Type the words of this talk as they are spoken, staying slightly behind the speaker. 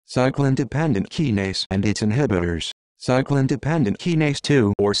Cyclin Dependent Kinase and its inhibitors. Cyclin Dependent Kinase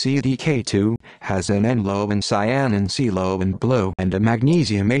 2 or CDK2 has an N lobe in cyan and C lobe in blue and a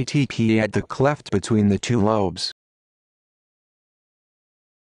magnesium ATP at the cleft between the two lobes.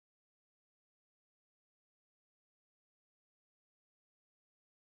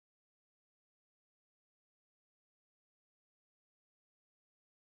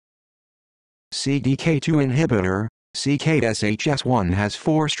 CDK2 inhibitor, CDK6 has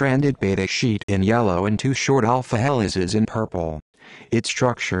 4-stranded beta sheet in yellow and 2 short alpha helices in purple. Its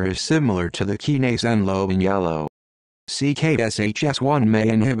structure is similar to the kinase N lobe in yellow. CDK6 may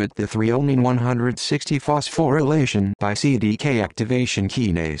inhibit the threonine 160 phosphorylation by CDK activation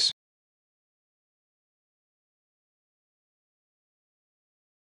kinase.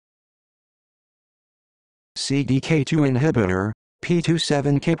 CDK2 inhibitor,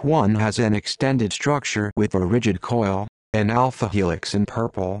 P27KIP1 has an extended structure with a rigid coil, an alpha helix in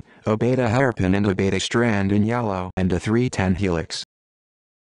purple, a beta hairpin and a beta strand in yellow, and a 310 helix.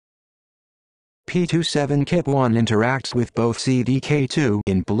 P27KIP1 interacts with both CDK2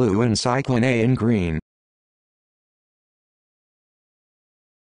 in blue and Cyclin A in green.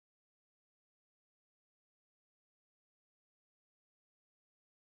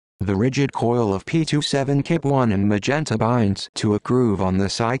 The rigid coil of P27KIP1 in magenta binds to a groove on the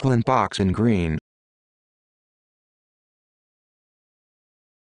cyclin box in green.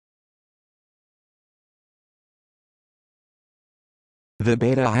 The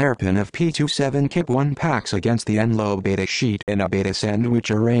beta hairpin of P27KIP1 packs against the N lobe beta sheet in a beta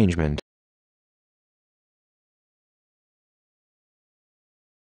sandwich arrangement.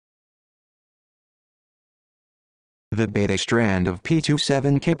 The beta strand of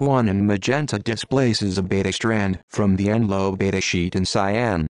P27KIP1 in magenta displaces a beta strand from the N lobe beta sheet in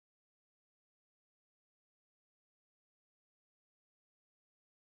cyan.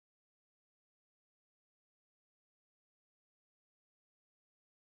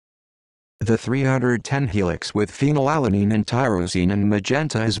 The 310 helix with phenylalanine and tyrosine in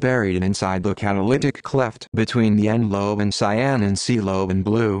magenta is buried inside the catalytic cleft between the N lobe in cyan and C lobe in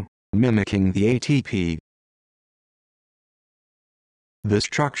blue, mimicking the ATP. The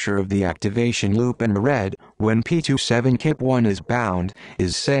structure of the activation loop in red, when P27KIP1 is bound,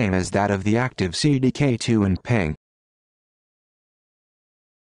 is same as that of the active CDK2 in pink.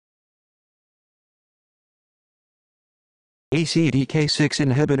 A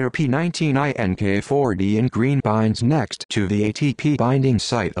CDK6 inhibitor P19INK4D in green binds next to the ATP binding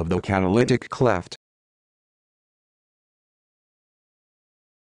site of the catalytic cleft.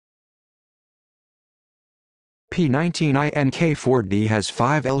 P19INK4D has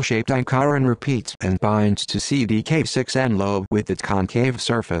 5 L-shaped ichiron repeats and binds to CDK6 N lobe with its concave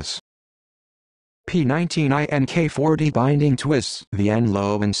surface. P19INK4D binding twists the N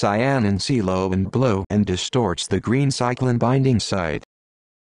lobe in cyan and C lobe in blue and distorts the green cyclin binding site.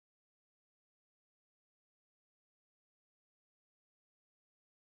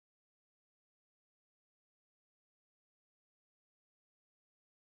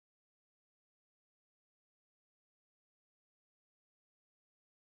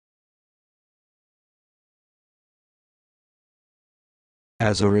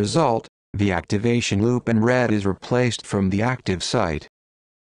 As a result, the activation loop in red is replaced from the active site.